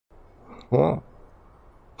Huh?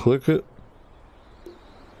 Click it.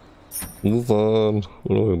 Move on.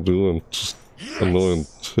 What am I doing? Just annoying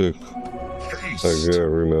tick. I get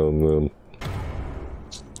every now and then.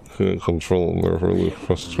 Can't control them, they're really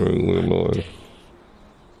frustratingly annoying.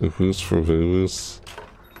 If it's for babies.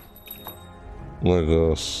 My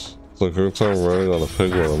gosh. It's like every time I'm riding on a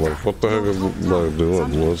penguin, I'm like, what the heck am I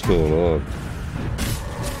doing? What's going on?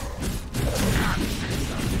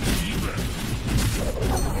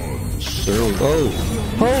 Shoot. Oh!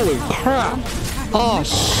 Holy crap! Oh,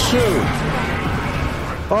 shoot!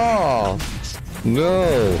 Oh!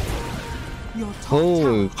 No!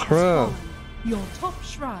 Holy crap! Your top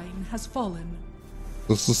shrine has fallen.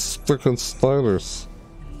 This is freaking spiders.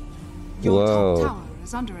 Your Wow. top tower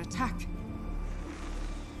is under attack.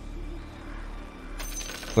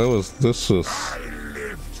 That was vicious. I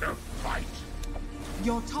live to fight.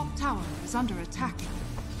 Your top tower is under attack.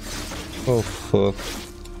 Oh fuck.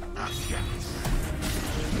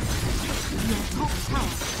 Your top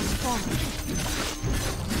tower has fallen.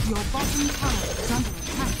 Your bottom tower is under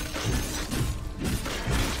attack.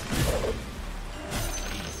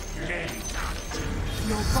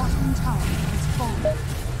 Your bottom tower has fallen.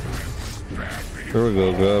 There we go,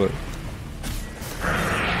 got it.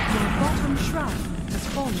 Your bottom shrine has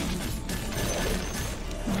fallen.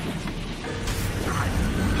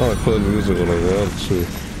 Oh, I couldn't use it when I wanted to.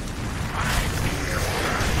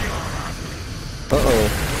 Uh-oh.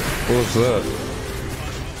 What was that?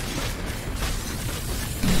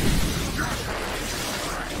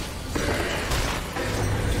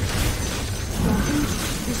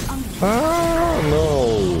 Ah,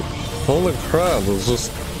 no! Holy crap, it's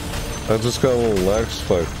just... I just got a little lag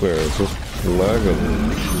spike there, it's just lagging.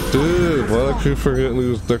 Dude, why do I keep forgetting to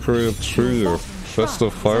use decorated tree or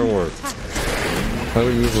festive firework? How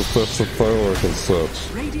to use a festive firework and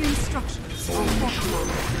such. Radiant structures are fortified.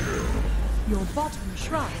 Your bottom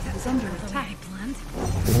shrine is under attack. I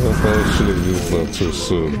probably should have used that too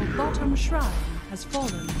soon. Your bottom shrine has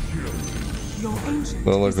fallen. Your ancient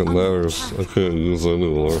Not like is it under matters, attack. I can't use it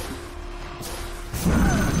anymore.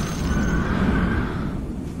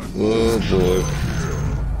 Oh boy.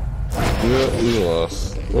 Yeah, we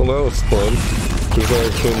lost. Well, that was fun. Because I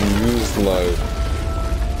couldn't use my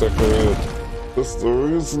decorated... That's the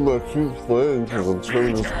reason I keep playing, because I'm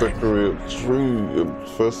trying to decorate a tree and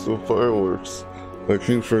festive fireworks. I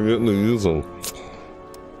keep forgetting to use them.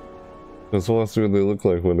 That's what they look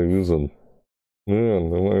like when I use them.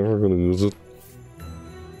 Man, am I ever going to use it?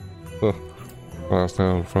 Huh. Last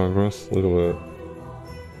time in progress. Look at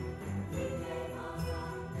that.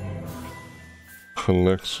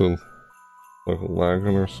 Connection. Like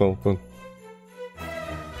lagging or something.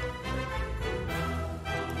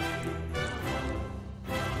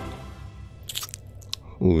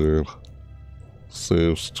 Weird.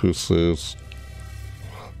 Saves, 2 saves.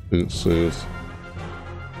 8 saves.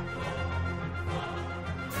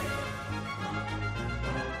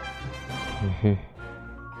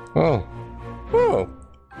 Oh. Oh.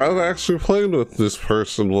 I've actually played with this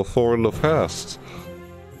person before in the past.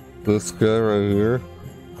 This guy right here.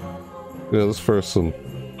 Yeah, this person.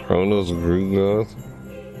 Chrono's a Greek god.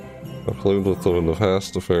 I played with him in the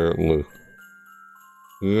past, apparently.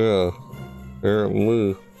 Yeah.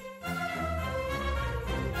 Apparently.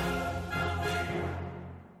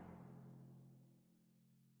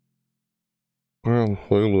 Well, I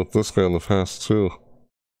played with this guy in the past, too.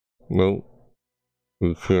 Nope.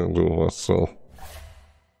 We can't do it myself.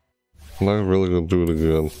 I'm not really gonna do it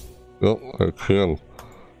again. Yep, I can.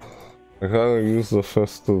 I gotta use the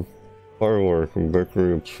festive firework and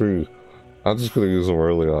decorate a tree. I'm just gonna use them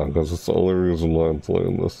early on because it's the only reason why I'm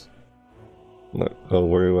playing this. I'm not gonna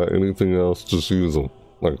worry about anything else, just use them.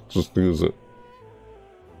 Like, just use it.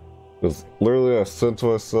 Because literally I said to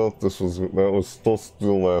myself that was supposed to be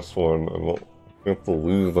the last one, and I can't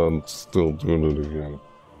believe I'm still doing it again.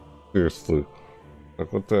 Seriously.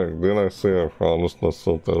 Like, what the heck? Didn't I say I promised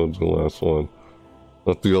myself that would be the last one?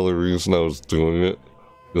 But the only reason I was doing it,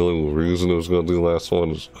 the only reason it was going to be the last one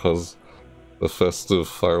is because the festive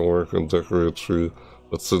firework and decorate tree.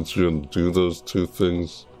 But since you didn't do those two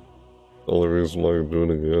things, the only reason why you're doing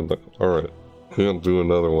it again, like, alright, can't do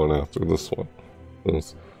another one after this one.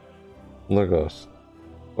 Because, oh my gosh,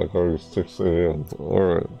 like already 6 AM.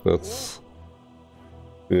 Alright, that's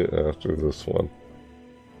it after this one.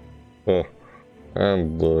 Huh.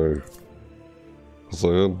 And like, cause I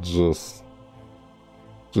had just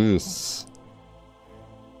this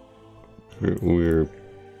weird,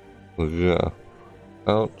 but yeah,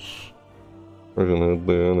 ouch, freaking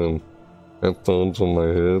headband and headphones on my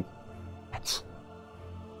head.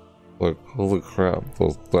 Like, holy crap,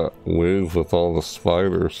 that wave with all the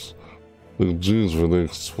spiders. The G's really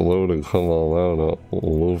explode and come all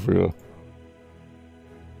over you.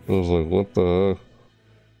 I was like, what the heck?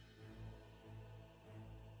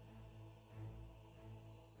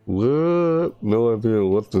 What? No idea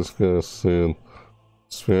what this guy's saying.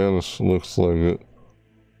 Spanish looks like it.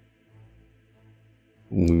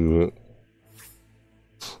 Leave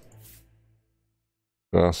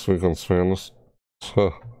it. Speak in Spanish. Huh.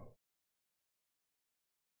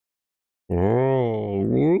 Oh,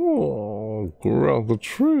 grab the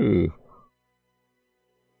tree.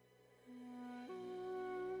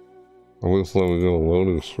 At least let me get a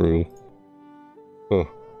loading screen. Huh.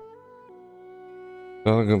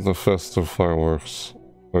 Gotta get the festive fireworks.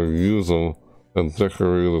 Or use them and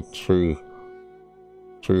decorate a tree.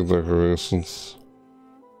 Tree decorations.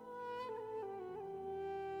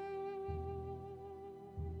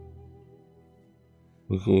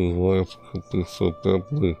 Look at these lights could be so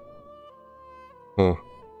deadly. Huh.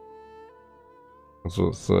 That's what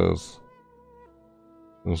it says.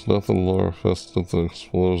 There's nothing more festive than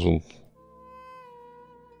explosions.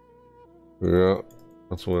 Yeah,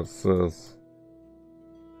 that's what it says.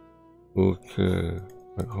 Okay.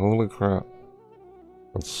 Like, holy crap.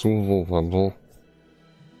 Consumable bundle.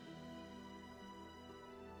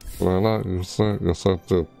 Why not use that? Yes, I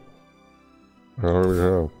did. I already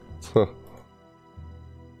have.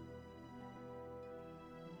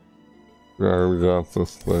 Yeah, I already got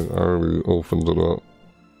this thing. I already opened it up.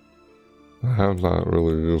 I have not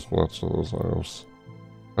really used much of those items.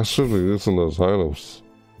 I should be using those items.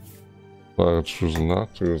 But I choose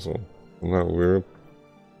not to use them. Isn't that weird?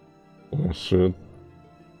 I should.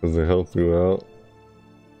 Because they help you out.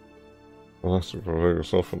 Unless you prevent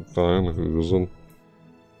yourself from dying if you use them.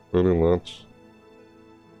 Pretty much.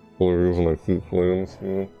 The only reason I keep playing this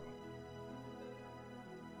game.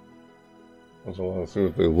 I just want to see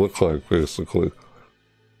what they look like, basically.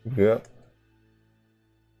 Yeah.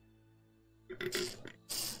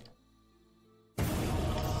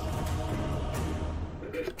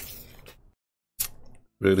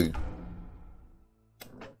 Ready.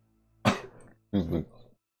 Excuse me.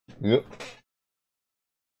 Yep.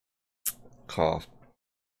 Cough.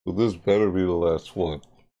 So this better be the last one.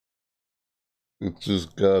 It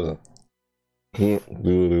just gotta. Can't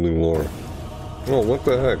do it anymore. Oh, what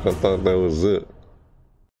the heck? I thought that was it.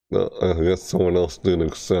 No, I guess someone else didn't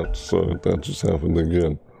accept, so that just happened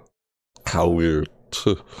again. How weird.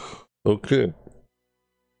 Okay.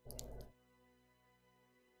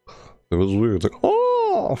 It was weird. Like,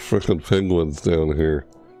 oh, freaking penguins down here.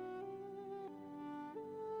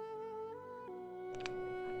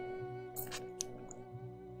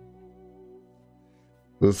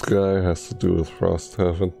 This guy has to do with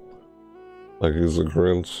Frosthaven. Like he's a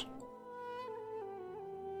Grinch.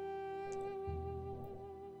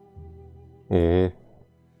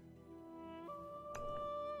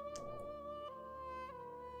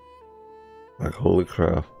 Like, holy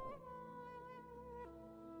crap.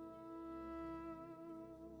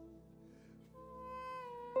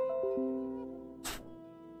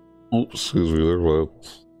 Oops, excuse me, there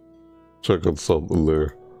was checking something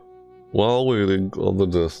there. While waiting on the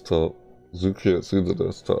desktop, you can't see the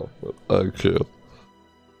desktop, but I can.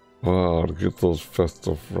 Wow, to get those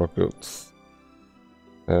festive rockets.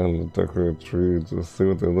 And the decorate trees to see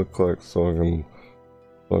what they look like so I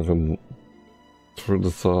can turn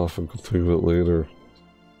this off and continue it later.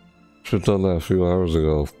 Should've done that a few hours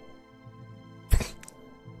ago.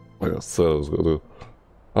 Like I said, I was gonna.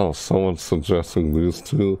 Oh, someone's suggesting these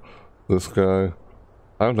two. This guy.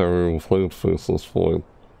 I've never even played Faceless Void.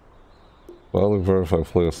 But I'll be better if I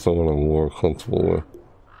play someone I'm more comfortable with.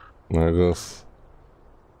 And I guess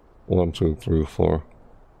 1, 2, 3, 4.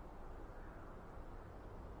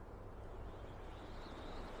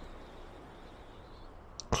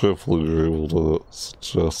 Hopefully you're able to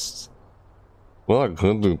suggest. Well, I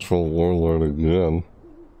could do Troll Warlord again.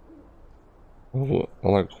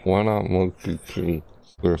 Like, why not Monkey King?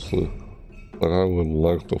 Seriously. Like, I would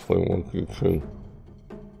like to play Monkey King.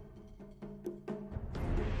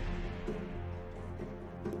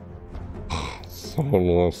 Someone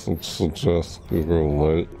wants to suggest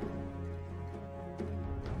Google Light.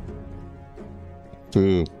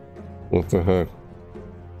 Dude, what the heck?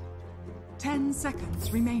 10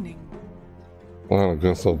 seconds remaining. Well, I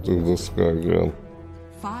guess I'll do this guy again.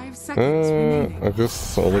 5 seconds remaining. I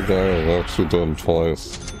guess the other guy I've actually done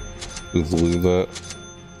twice. Just leave that.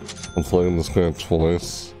 I'm playing this guy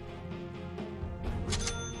twice.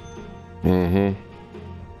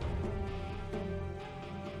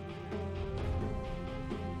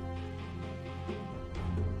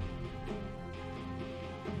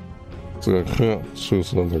 So I can't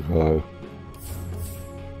choose another guy.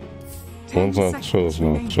 One's not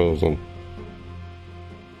chosen, not chosen.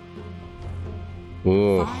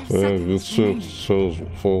 Ugh, yeah, good shit. Chose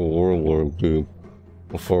full warlord, dude.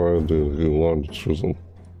 Before I did, he wanted to choose him.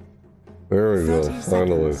 There we go,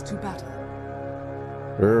 finally.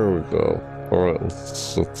 There we go. Alright,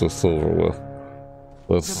 let's get this over with.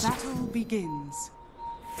 The battle begins.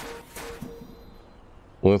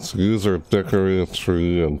 Let's use our decorated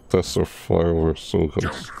tree and test our fireworks so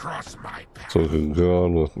we can get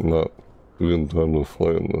on with not being done with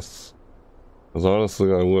playing this. Because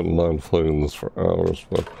honestly, I wouldn't mind playing this for hours,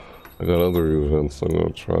 but I got other events I'm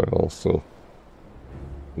gonna try also.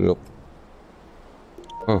 Yep.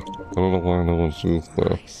 Huh, I don't know why no one's used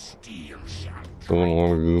that. No one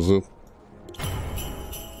want to use it?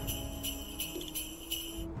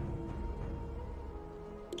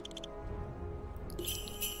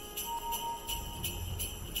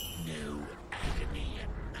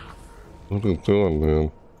 What are you doing,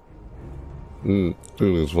 man? Dude,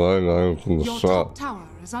 he's buying items from the shop.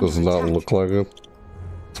 Does not look like it.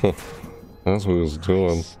 That's what he's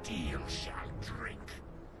doing.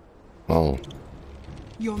 Oh.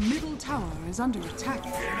 Your middle tower is under attack.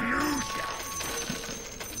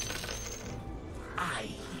 I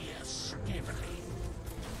hear sniveling.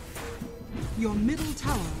 Your middle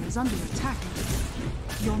tower is under attack.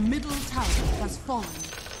 Your middle tower has fallen.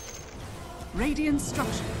 Radiant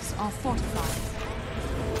structures are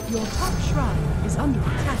fortified. Your top shrine is under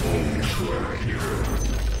attack.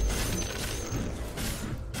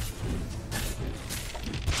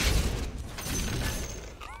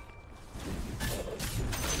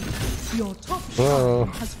 Your top shrine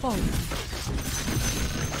has fallen.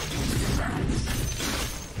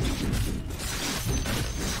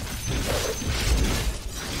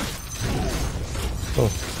 Oh,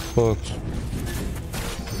 fuck.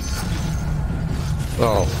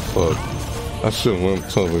 Oh, fuck. I should have went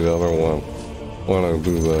to the other one. Why'd I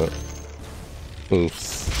do that?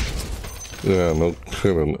 Oops. Yeah, no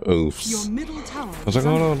kidding. Oops. Your middle tower I was like,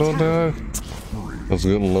 oh no, don't die. I was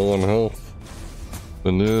getting low on health.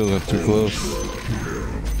 But no, that's too close.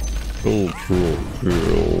 Oh, cool.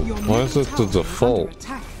 Why is it the default?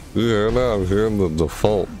 You hear that? I'm hearing the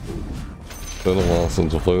default. Been a while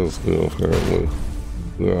since I played this game, apparently.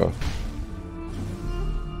 Yeah.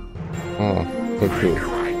 Ah, okay.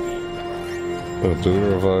 Did he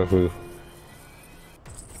revive me?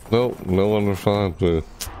 Nope, no one revived me.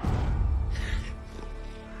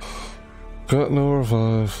 Got no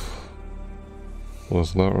revive.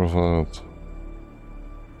 Was not revived.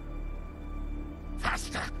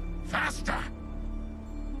 Faster! Faster!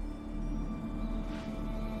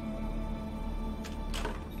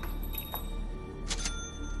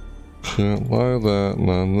 Can't lie that,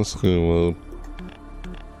 not in this game mode.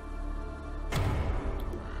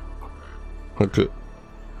 Okay.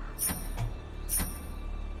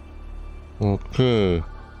 Okay.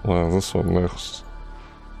 Wow, this one next.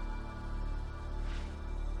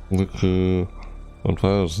 Look, on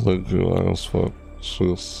fires, thank you, I was fuck.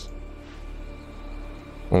 Jeez.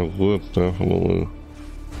 I would definitely.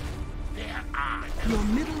 Your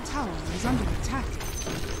middle tower is under attack.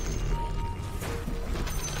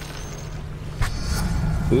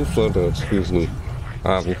 Who said that? Excuse me.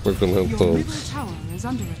 I'm freaking Your middle headphones. tower is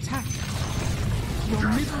under attack. Your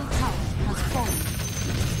middle tower has fallen.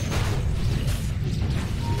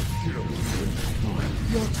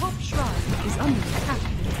 Your top shrine is under attack.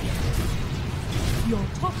 Your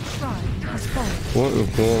top shrine has fallen. What is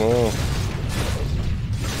going on?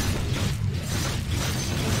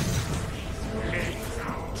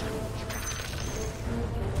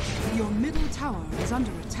 Your middle tower is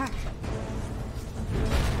under attack.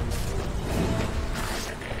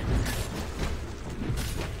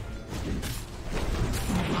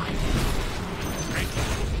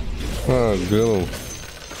 Ah, get him.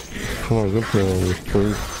 Come on, get down,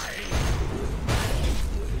 please.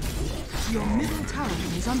 Your middle tower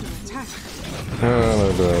is under attack. Ah,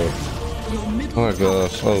 I died. Your middle Oh my tower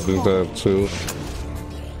gosh, I'll has do fallen. that too.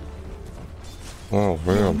 Oh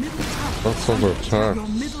Your man, middle tower that's is under under attack. Your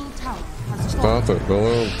middle tower has fallen. Stop it, go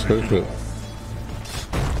ahead and take it.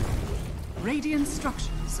 Radiant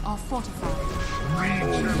structures are fortified.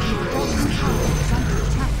 Your bottom tower is under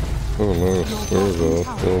attack. Oh nice, Your there we go,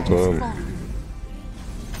 bottom well tower has done. fallen.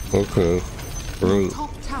 Okay, Your great.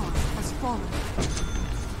 top tower has fallen.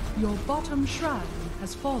 Your bottom shrine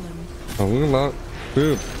has fallen. Are we not?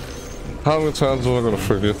 Dude, how many times am I gonna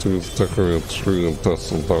forget to use decorated tree and test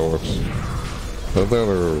some powers? I thought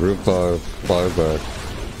I revive buyback.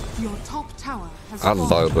 Your top tower has I'd fallen.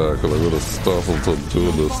 buy back and I'm gonna stop until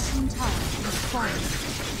doing Your this. bottom tower has fallen.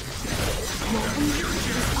 Your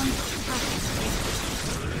inhibitor is under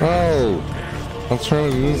attack. Oh! I'm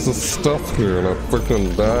trying to use the stuff here and I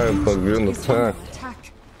freaking died by getting attacked.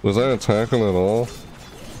 Was I attacking at all?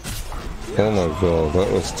 Oh my god,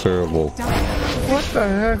 that was terrible. What the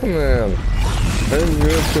heck, man? I didn't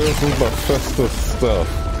get this with my festive stuff.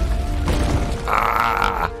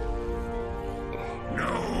 Ah!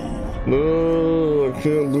 No, I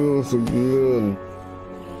can't do this again.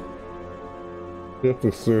 I have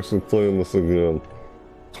to seriously play this again.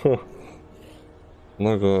 Huh.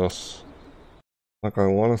 My gosh. Like, I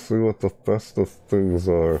want to see what the festive things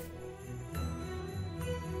are.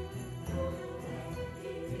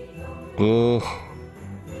 Ugh.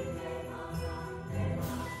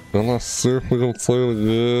 I'm not seriously gonna play it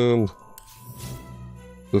again.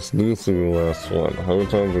 This needs to be the last one. How many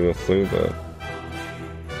times are you gonna say that?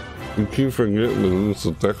 You keep forgetting to use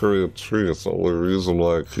the decorated tree. It's the only reason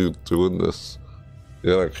why I keep doing this.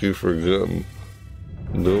 Yeah, I keep forgetting.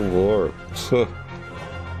 No more.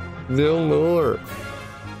 No more.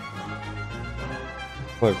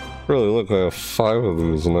 Like, really, look, I have 5 of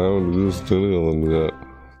these and I haven't used any of them yet.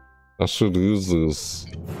 I should use these.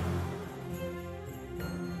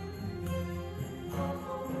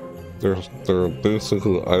 They're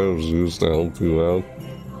basically items used to help you out.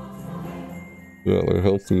 Yeah, they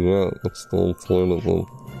help you out. That's the whole point of them.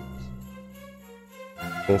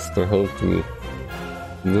 That's to help you.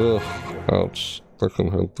 Ugh, ouch.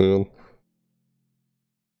 Fucking head down.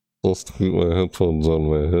 Supposed to keep my headphones on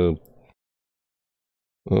my head.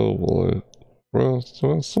 Oh boy.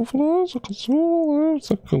 Sometimes a consumer lives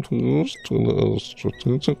that can be used in a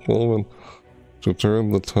strategic moment to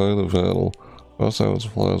turn the tide of battle. Frosthaven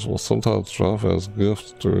supplies will sometimes drop as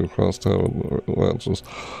gifts during Frosthaven matches.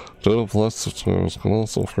 Dota Plus subscribers can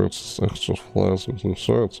also purchase extra supplies and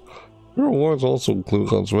shards. Your rewards also include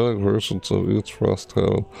cosmetic versions of each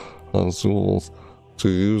Frosthaven consumables to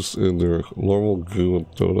use in your normal game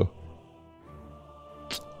with Dota.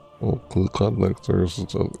 Include cosmetic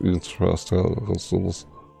versions of each Frosthaven consumables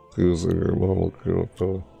to use in your normal game with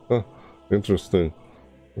Dota. Huh, interesting.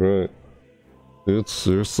 Right. Dude,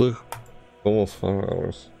 seriously? Almost 5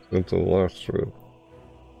 hours into the live stream.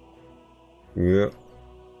 Yeah,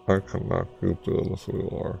 I cannot keep doing this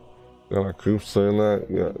anymore. And I keep saying that,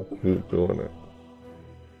 yeah, keep doing it.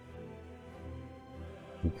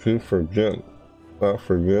 You keep forgetting, not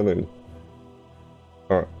forgetting.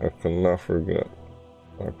 I cannot forget.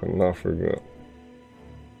 I cannot forget.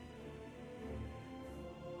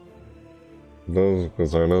 That is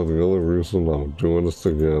because I know the only reason I'm doing this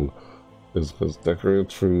again is because Decorated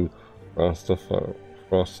Tree, Festive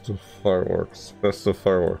Fireworks,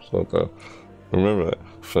 not that. Remember that.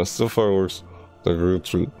 Festive Fireworks, Decorated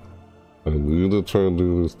Tree. I need to try and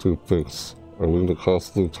do these 2 things. I need to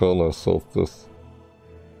constantly tell myself this.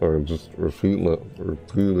 Or just repeat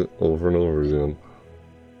it over and over again.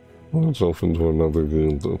 I'll jump into another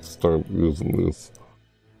game to start using this.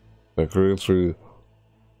 Decorated Tree,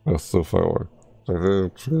 Festive Firework.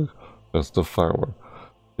 Decorated Tree, Festive Firework.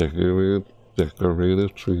 Decorated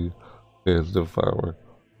Tree, Festive Firework.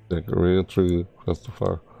 Decorated Tree, Festive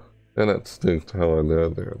Firework. And that stinks how I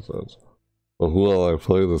did there, it says. But who will I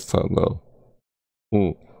play this time though?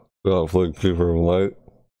 Do I play Keeper of Light?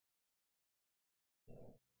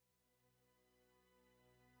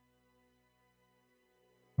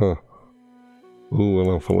 Huh. Who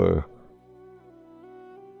will I play?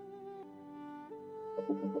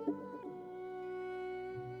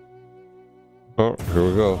 Oh, here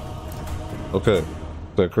we go. Okay.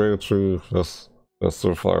 Decorated Tree, that's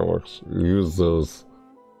their fireworks. You use those.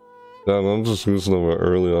 Yeah, I'm just using them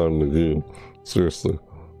early on in the game. Seriously.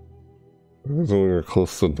 Because when you're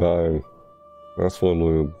close to dying, that's when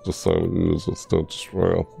we decide to use it. Don't just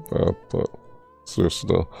right off the bat, but seriously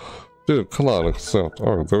though. Dude, come on, accept.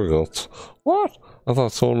 Alright, there we go. What? I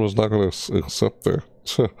thought someone was not going to accept there.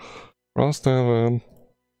 Frosthaven.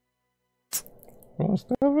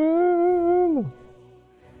 Frosthaven.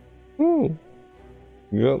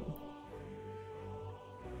 Yep.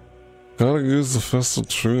 Gotta use the festive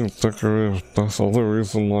tree and decorate. That's the only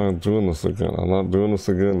reason why I'm doing this again. I'm not doing this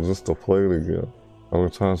again just to play it again. How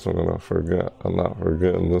many times am I gonna forget? I'm not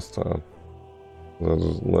forgetting this time. I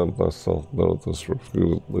just let myself know this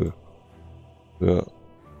repeatedly. Yeah.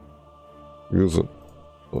 Use it.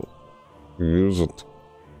 Use it.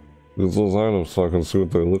 Use those items so I can see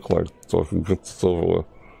what they look like, so I can get this over with.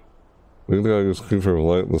 Maybe I use Keeper of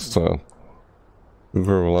Light this time.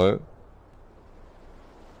 Keeper of Light?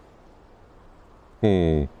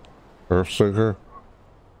 Earthshaker?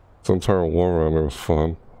 Centaur War Runner was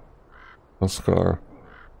fun. Huskar.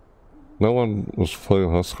 No one was playing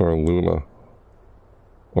Huskar Luna.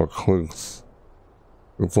 Or Clinks.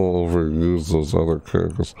 it's all overused those other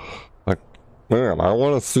characters. Like, man, I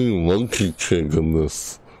want to see Monkey King in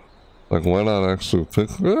this. Like, why not actually pick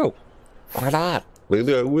it up? Why not?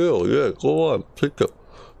 Maybe I will. Yeah, go on, pick it.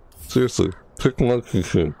 Seriously, pick Monkey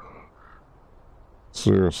King.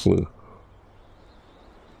 Seriously.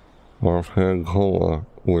 Or Hangola,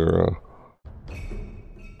 Lyra.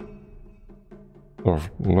 Or,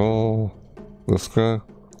 no, this guy?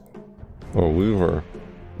 Or Weaver,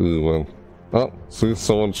 even. Oh, see,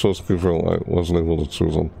 someone chose Keeper Light, wasn't able to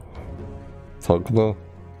choose him. Tugna?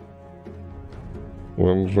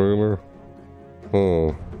 Wind Drainer?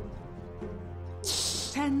 Oh.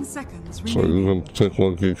 10 seconds So remaining. even take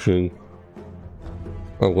Monkey King.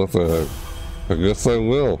 Oh, what the heck? I guess I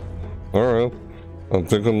will. Alright. I'm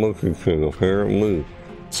thinking Monkey King, apparently.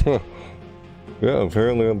 Yeah,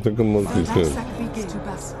 apparently I'm thinking Monkey King.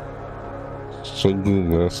 Shungu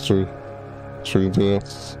Mastery. Tree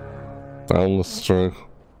Dance. Boundless Strike.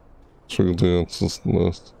 Tree Dance is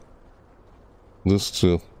next. This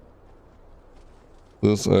too.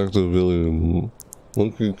 This active ability.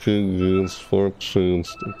 Monkey King gains 4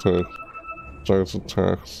 changed attacks. Charge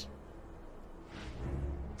attacks.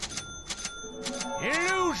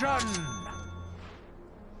 Illusion!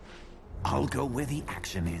 I'll go where the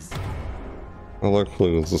action is. I like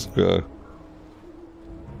playing as this guy.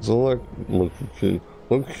 I like Monkey King.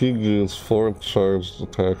 Monkey King gains 4 charged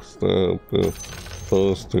attacks that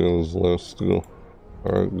bonus damage last skill.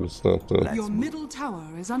 Alright, use that then. Your middle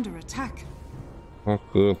tower is under attack. Not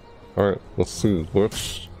good. Alright, let's see.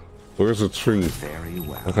 Where's a tree? Very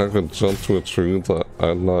well. Like I could jump to a tree, but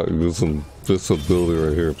I'm not using this ability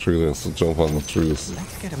right here. Tree dance to jump on the trees.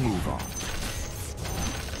 Let's get a move on.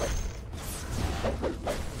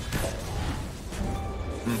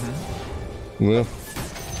 Yeah.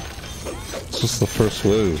 It's just the first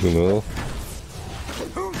wave, you know?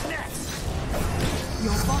 Who's next?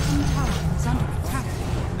 Your bottom tower is under attack.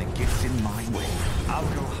 The gift's in my way. I'll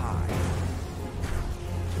go high.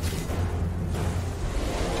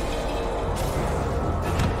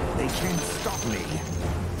 They can't stop me.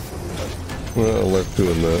 Well, I like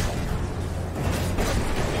doing that.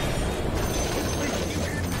 You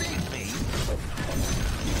can't beat me.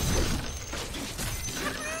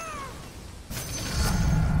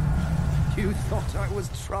 You thought I was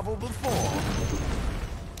trouble before.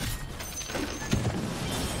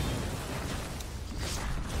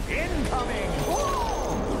 Incoming!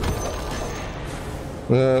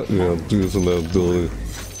 Yeah, I'm using that ability.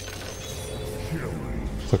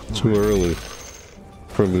 It's like too early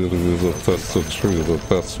for me to use a festive tree, but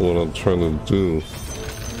that's what I'm trying to do.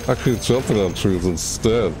 I keep jumping on trees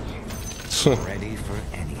instead. Ready for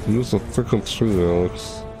anything. Use a freaking tree,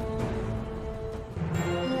 Alex.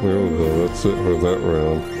 There we go, that's it for that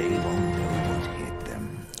round. They won't know what hit them.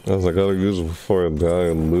 As I gotta use it before I die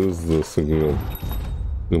and lose this again.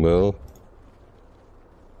 You know?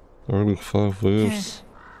 Already 5 waves.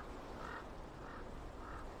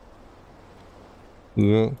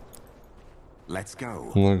 Yeah. Let's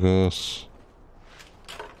go. Oh my gosh.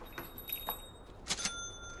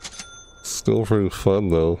 Still pretty fun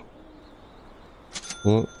though.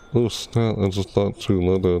 What? Oh snap, I just thought to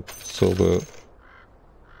let it so that.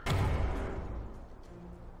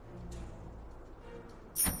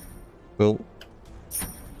 Nope.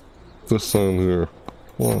 This sign here.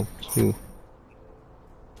 1, 2.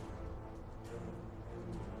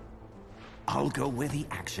 I'll go where the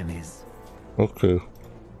action is. Okay.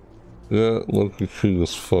 Yeah, Monkey King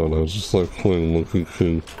is fun. I just like playing Monkey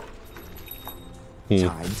King.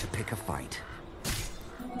 Time to pick a fight.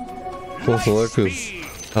 Plus, I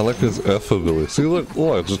like his F ability. See, look,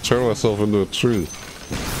 oh, I just turned myself into a tree.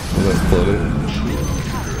 Isn't that funny?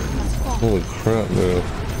 Holy crap, man.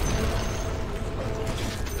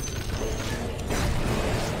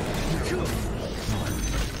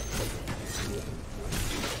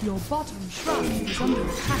 Your bottom shrine is under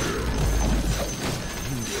attack.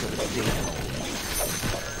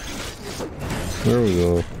 There we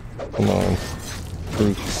go. Come on.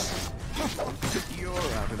 Oops. You're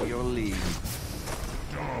out of your league.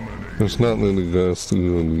 There's not many guys to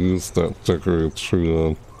even use that decorated tree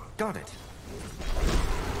on. Got it.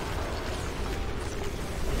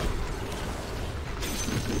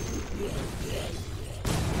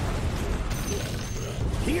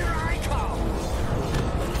 Here I come.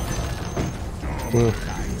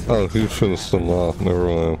 Oh, he finished them off. Never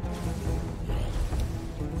mind.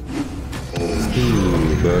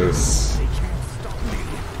 Ooh, nice. They can't stop me.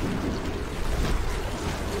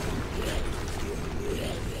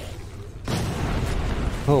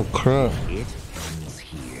 Oh, crap. It ends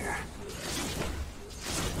here.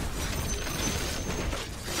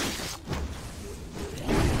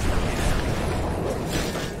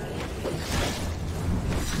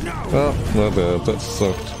 Oh, my bad, that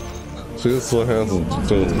sucked. She still hasn't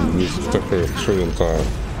done use decorative tree in time.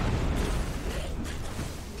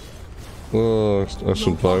 Oh, I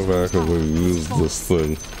should buy back and reuse this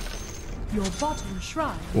thing Your bottom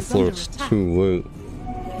shrine is before under it's attack. too late.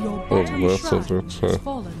 Your Oh, bottom that's shrine under has attack.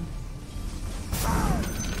 fallen.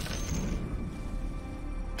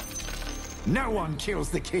 No one kills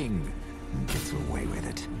the king and gets away with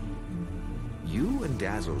it. You and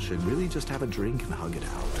Dazzle should really just have a drink and hug it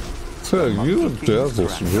out. Yeah, you and Dazzle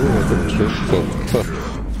should really have a drink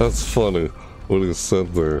something. That's funny what he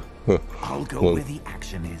said there. I'll go where the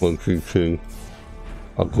action is. Monkey King.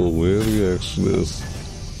 I'll go where the action is.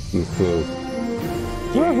 He said,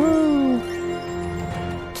 woohoo!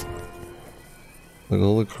 Like,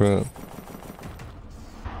 holy crap.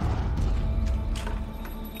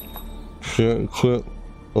 Can't quit.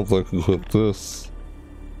 Hope I can quit this.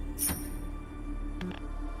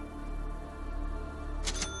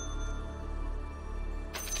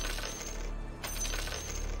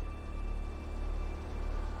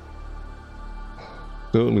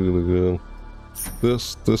 Don't need it again.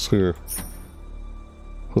 This here.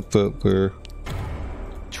 Put that there.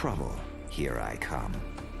 Trouble, here I come.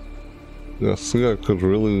 Yeah, see, I could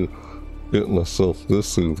really get myself this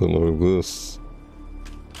season or this.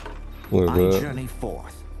 Like I that. journey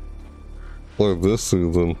forth. Or this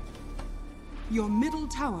season. Your middle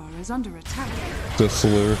tower is under attack. This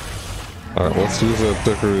layer. Alright, let's use that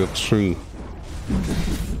decorative tree.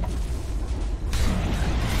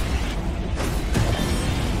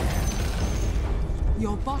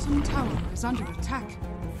 Your bottom tower is under attack.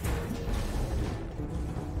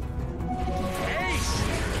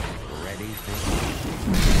 Ready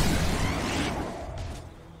for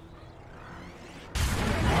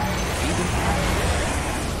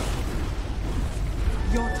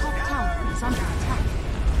Your top tower is under attack.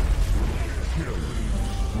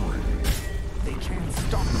 They can't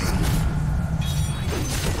stop me.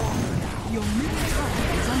 Your middle tower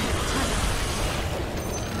is under attack.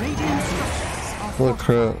 Radiant structures are Holy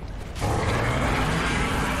crap.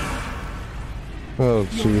 Oh, Your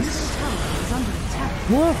middle jeez. tower is under attack.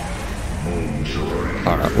 What?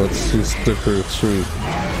 Alright, let's use decorative tree.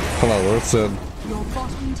 Hold on, where's that? Your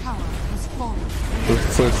bottom tower has fallen.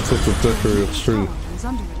 Let's put the decorative tree. Tower is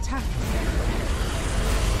under attack.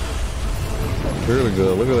 Here we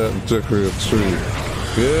go, look at that decorative tree.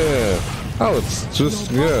 Yeah! Oh, it's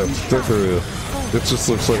just, yeah, it's decorative. It just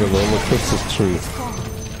looks like a normal Christmas tree.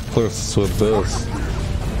 Of course, that's what it does.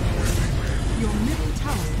 Your middle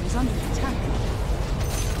tower is under attack.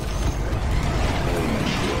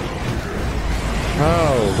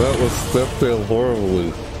 Ow, that failed horribly.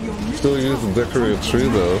 Your middle Still use the decorative tree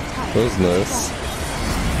though. That was nice.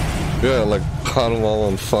 Yeah, like caught them all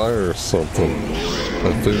on fire or something.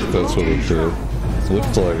 I think that's what it did.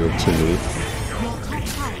 Looked like it to me. Your top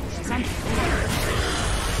tower is under attack.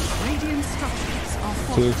 Radiant structures are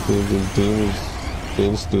fortified.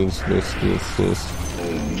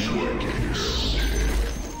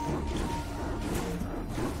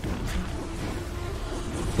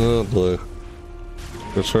 Oh boy.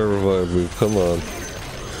 They're trying to revive me. Come on.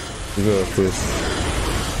 You got this.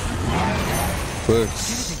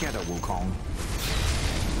 Thanks. together, Wukong.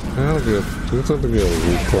 Gotta get that together,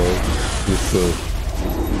 Wukong. You said.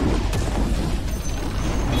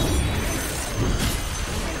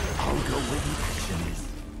 I'll go where the action is.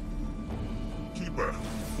 Keeper,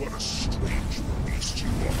 what a strange beast you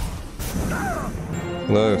are.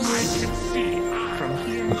 Nice. From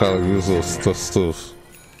here, I gotta use those stuff.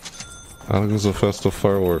 I gotta use the festive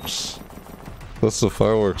fireworks. That's the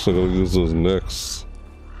fireworks, I'm gonna use those next.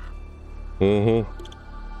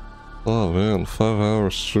 Oh man, 5 hour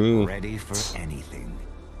stream. ready for anything.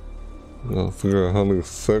 I'll figure out how many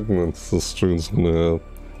segments the stream's gonna have.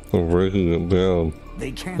 I'm breaking it down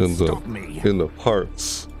They can't in stop me. the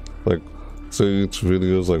parts. Like, say each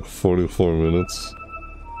video is like 44 minutes.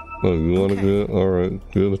 Oh, you wanna Okay. get it?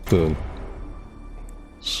 Alright, get it then.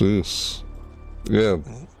 Jeez. Yeah,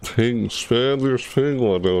 expand your ping,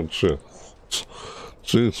 why don't you?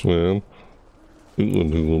 Jeez, man. You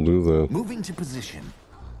wouldn't even do that. Moving to position.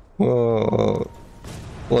 Well,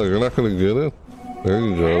 you're not gonna get it? There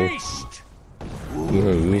you go. Ooh,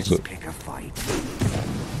 Yeah, use let's it. pick a fight.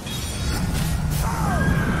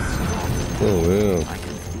 Oh, yeah. I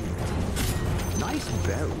can feel it. Nice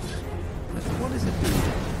belt. But what is it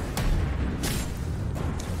doing?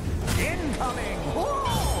 Incoming! Whoa!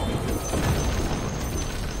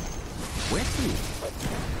 Where to?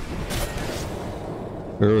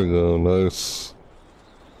 There we go, nice.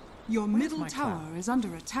 Your middle tower is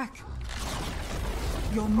under attack.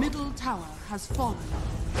 Your middle tower has fallen.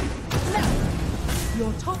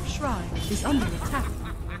 Your top shrine is under attack.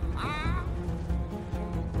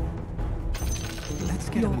 Let's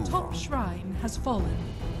get a Your move top on. shrine has fallen.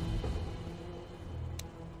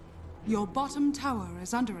 Your bottom tower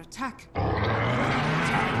is under attack.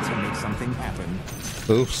 Time to make something happen.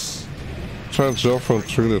 Oops. Trying to jump from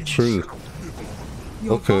tree to tree.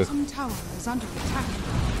 Your Okay. bottom tower is under attack.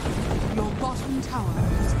 Your bottom tower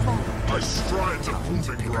has fallen. I stride to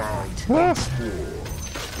proving ground Ah. once more.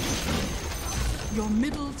 Your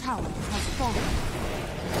middle tower has fallen.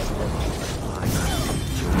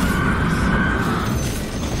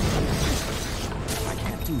 I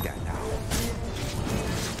can't do that now.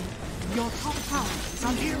 Your top tower is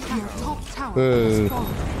under attack. Your top tower Hey. has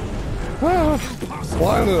fallen. Ah.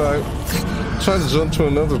 Why did I try to jump to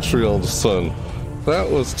another tree all of a sudden?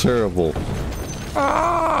 That was terrible.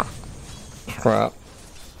 Ah! Crap.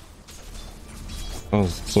 I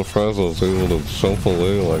was surprised I was able to jump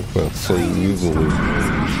away like that so easily.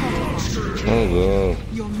 Oh god.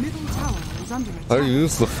 Your middle tower is under I attack.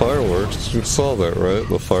 used the fireworks. You saw that, right?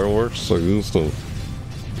 The fireworks, I used them.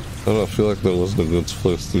 I don't feel like that wasn't a good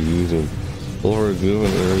place to use them. Over a given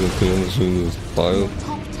area of damaging is by Your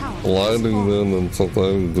top tower has blinding fallen. them and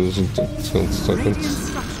sometimes losing to 10 Radiant seconds.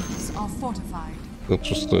 structures are fortified.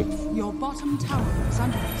 Interesting. Your bottom tower is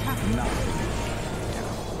under attack.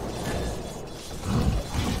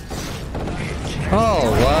 Oh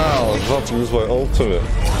wow, I was about to use my ultimate.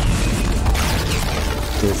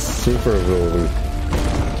 This super ability.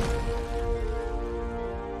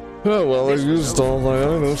 Yeah, well, I used all my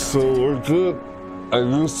items, so we're good. I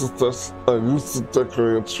used the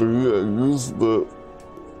decorated tree, I used the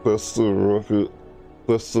festive rocket,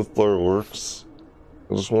 festive fireworks.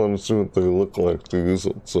 I just wanted to see what they look like to use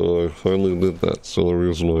it, so I finally did that. So the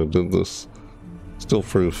reason why I did this. Still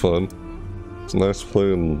pretty fun. It's nice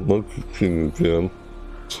playing Monkey King again.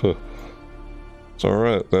 It's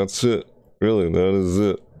alright, that's it. Really, that is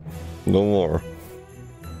it. No more.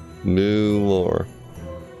 No more.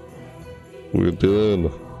 We're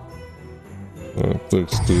done. Alright,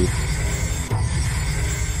 thanks, dude.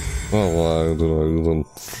 Oh, why did I even...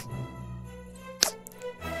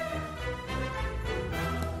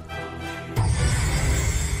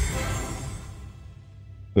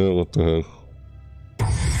 Yeah, what the heck?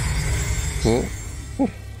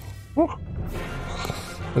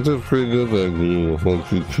 I did pretty good that game with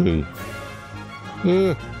Monkey King.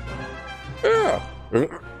 Yeah.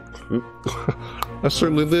 I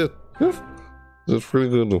certainly did. Did pretty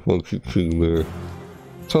good with Monkey King there.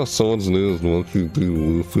 I saw someone's name is Monkey D.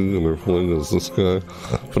 Luffy and they're playing as this guy,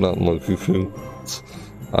 but not Monkey King.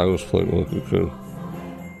 I was playing Monkey King.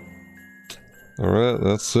 Alright,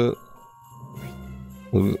 that's it.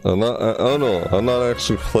 I'm not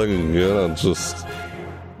actually playing yet, I'm just,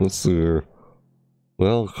 let's see here.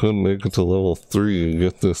 Well, couldn't make it to level 3 and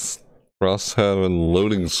get this Frosthaven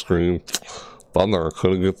loading screen. Bummer,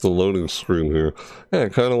 couldn't get the loading screen here. Yeah, I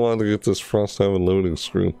kinda wanted to get this Frosthaven loading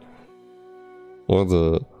screen. Or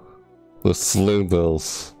the sleigh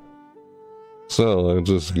bells. So, I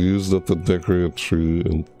just used up the decorated tree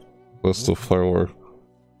and that's the firework.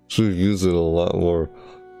 Should use it a lot more.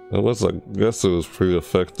 I guess it was pretty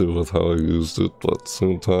effective with how I used it, but at the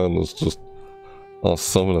same time, it's just, I'll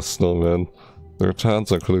summon a snowman. There are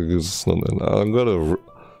times I could have used a snowman.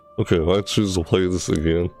 Okay, if I choose to play this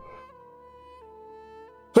again.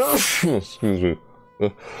 Excuse me.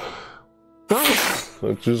 I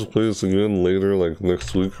choose to play this again later, like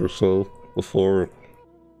next week or so, before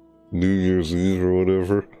New Year's Eve or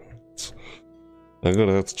whatever. I'm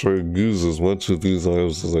gonna have to try to use as much of these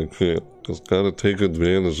items as I can. Just gotta take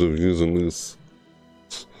advantage of using these.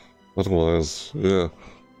 Otherwise, yeah.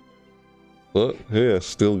 But, hey, I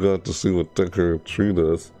still got to see what Decorated Tree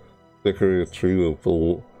does. Decorated Tree with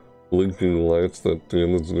the blinking lights that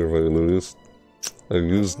damage nearby enemies. I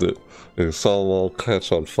used it, and I saw them all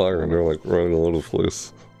catch on fire, and they're like running all over the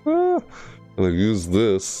place. Ah! And I used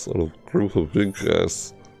this on a group of big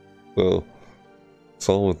guys. So,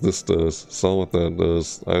 saw what this does, saw what that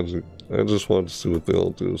does. I just wanted to see what they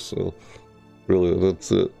all do, so really,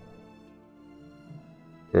 that's it.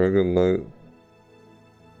 Dragon Knight,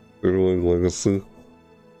 Third Legacy,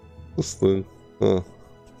 this thing,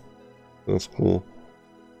 that's cool.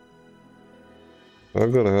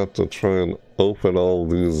 I'm gonna have to try and open all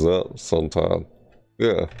these up sometime.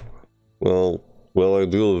 Yeah, well, will I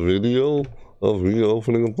do a video of me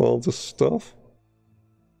opening up all this stuff?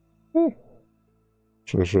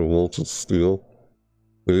 Treasure Molten Steel.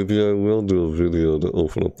 Maybe I will do a video to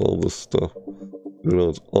open up all this stuff. You know,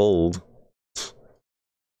 it's old.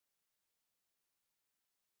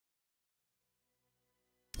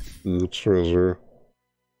 The treasure.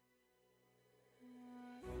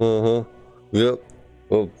 Uh-huh. Yep.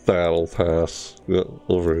 Oh, Battle Pass. Yep,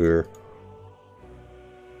 over here.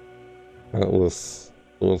 Atlas.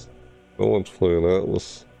 No one's playing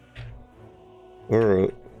Atlas.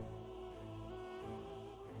 Alright.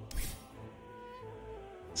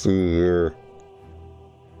 See here.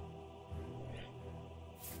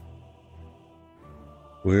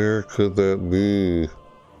 Where could that be?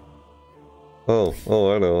 Oh,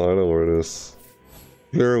 I know where it is.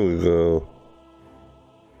 Here we go.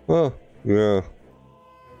 Oh, yeah.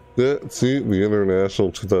 Yeah, see, the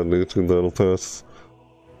International 2018 Battle Pass.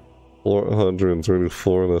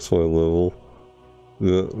 434, that's my level.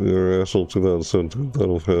 Yeah, the International 2017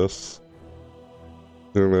 Battle Pass.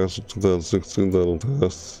 The International 2016 Battle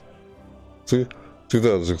Pass. See,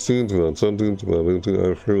 2016, 2017,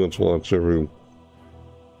 2018, I pretty much watch every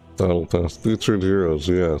Battle Pass. Featured heroes,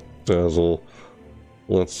 yeah. Dazzle,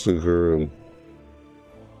 Bloodseeker,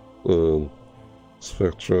 and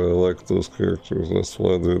Spectra. I like those characters, that's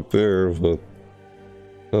why they're there, but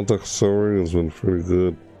Contact Summary has been pretty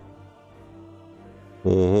good.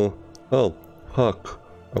 Oh, Puck.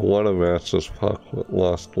 I want to match this Puck, but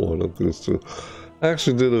lost one of these two. I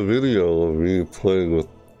actually did a video of me playing with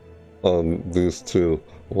these two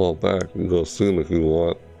a while back. You can go see them if you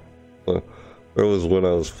want. But that was when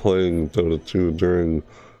I was playing Dota 2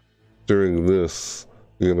 during this,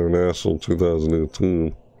 the International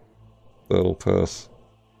 2018 Battle Pass.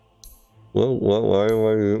 Well, why am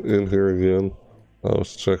I in here again? I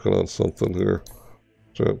was checking on something here.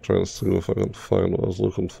 Trying to see if I can find what I was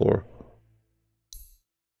looking for.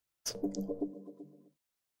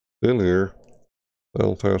 In here.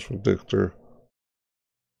 Battle Pass Predictor.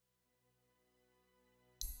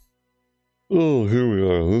 Oh, here we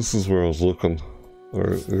are. This is where I was looking.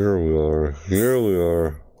 Alright, here we are. Here we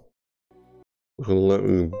are. Gonna let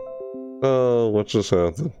me... Oh, what just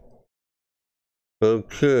happened?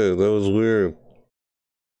 Okay, that was weird.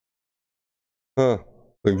 Huh.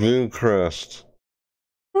 The game crashed.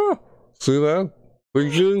 Huh. See that? The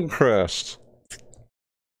game crashed.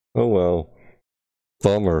 Oh well.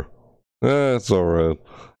 Bummer. It's alright.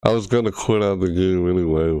 I was gonna quit out the game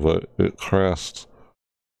anyway, but it crashed.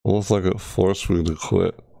 Almost like it forced me to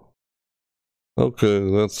quit.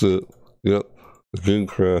 Okay, that's it. Yep, the game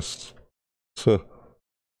crashed.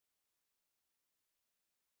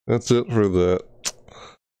 That's it for that.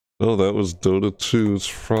 Oh, that was Dota 2's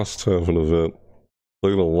Frosthaven event.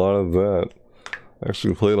 Played a lot of that.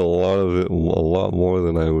 Actually played a lot of it, a lot more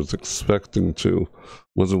than I was expecting to. I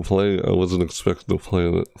wasn't expecting to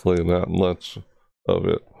play that much of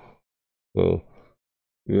it. So,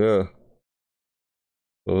 yeah.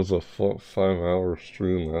 It was a 5-hour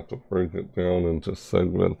stream. I have to break it down into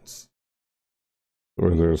segments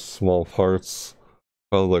where there's small parts,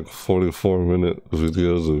 probably like 44-minute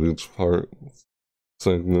videos of each part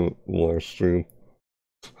segment live stream.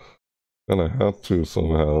 And I have to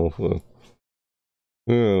somehow, but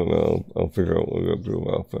yeah, no, I'll figure out what I'm gonna do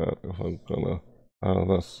about that if I'm gonna.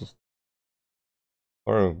 That's just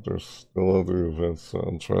alright. There's still other events that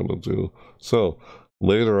I'm trying to do. So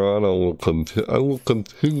later on, I will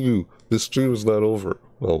continue. This stream is not over.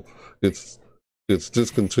 Well, it's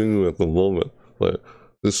discontinued at the moment, but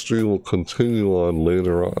this stream will continue on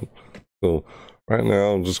later on. So right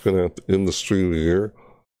now, I'm just gonna have to end the stream here,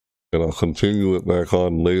 and I'll continue it back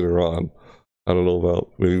on later on. I don't know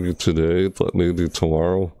about maybe today, but maybe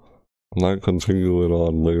tomorrow. I might continue it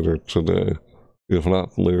on later today. If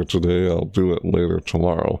not later today, I'll do it later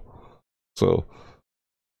tomorrow. So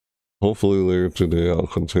hopefully later today I'll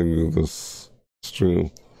continue this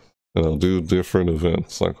stream. And I'll do different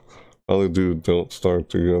events. Like probably do Don't Starve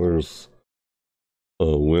Together's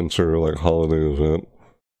winter like holiday event.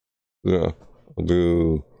 Yeah. I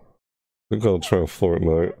think I'll try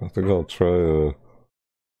Fortnite. I think I'll try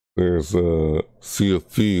there's Sea of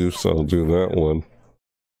Thieves, I'll do that one.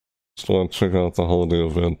 Just want to check out the holiday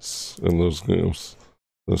events in those games.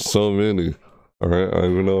 There's so many. Alright,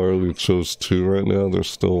 even though I already chose 2 right now, there's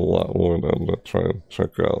still a lot more that I'm gonna try and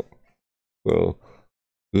check out. So,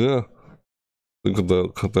 yeah. I think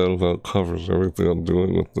that about covers everything I'm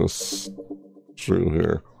doing with this stream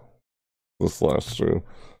here. This last stream.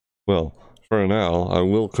 Well, for now, I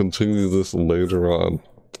will continue this later on.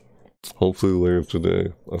 Hopefully later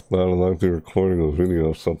today. If not, I might be recording a video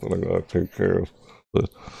of something I gotta take care of. But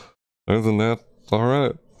other than that,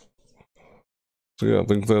 alright. So yeah, I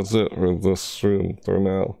think that's it for this stream for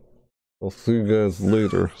now. I'll see you guys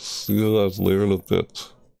later. See you guys later in a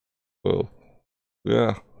bit. So,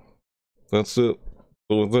 yeah. That's it.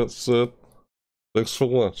 So with that said, thanks for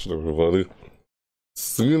watching everybody.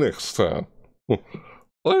 See you next time. Bye!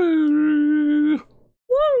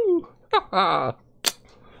 Woo!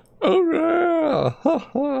 Oh yeah! Ha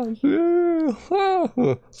ha! Yeah! Ha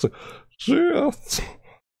ha! Shit!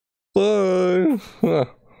 Bye! Ha.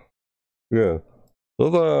 Yeah.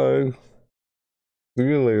 Bye-bye! See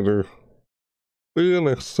you later. See you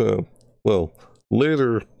next time. Well,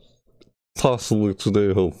 later, possibly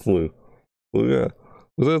today, hopefully. Well, yeah.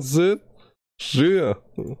 That's it. Yeah.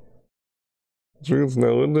 Stream's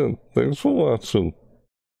now ending. Thanks for watching.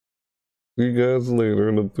 See you guys later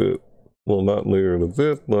in a bit. Well, not later in a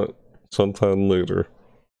bit, but sometime later.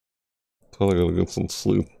 Probably gotta get some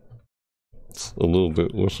sleep. It's a little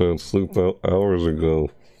bit. Wish I had slept out hours ago.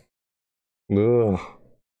 Ugh.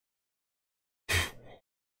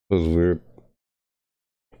 That was weird.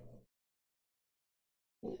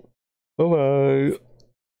 Bye-bye.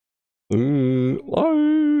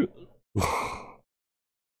 Bye.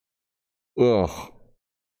 Ugh.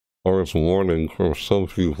 Or it's morning for some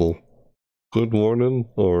people. Good morning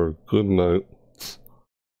or good night.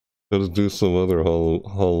 Gotta do some other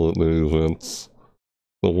holiday events.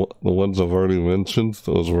 The ones I've already mentioned,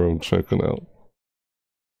 those are I'm checking out.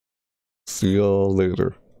 See y'all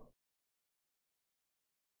later.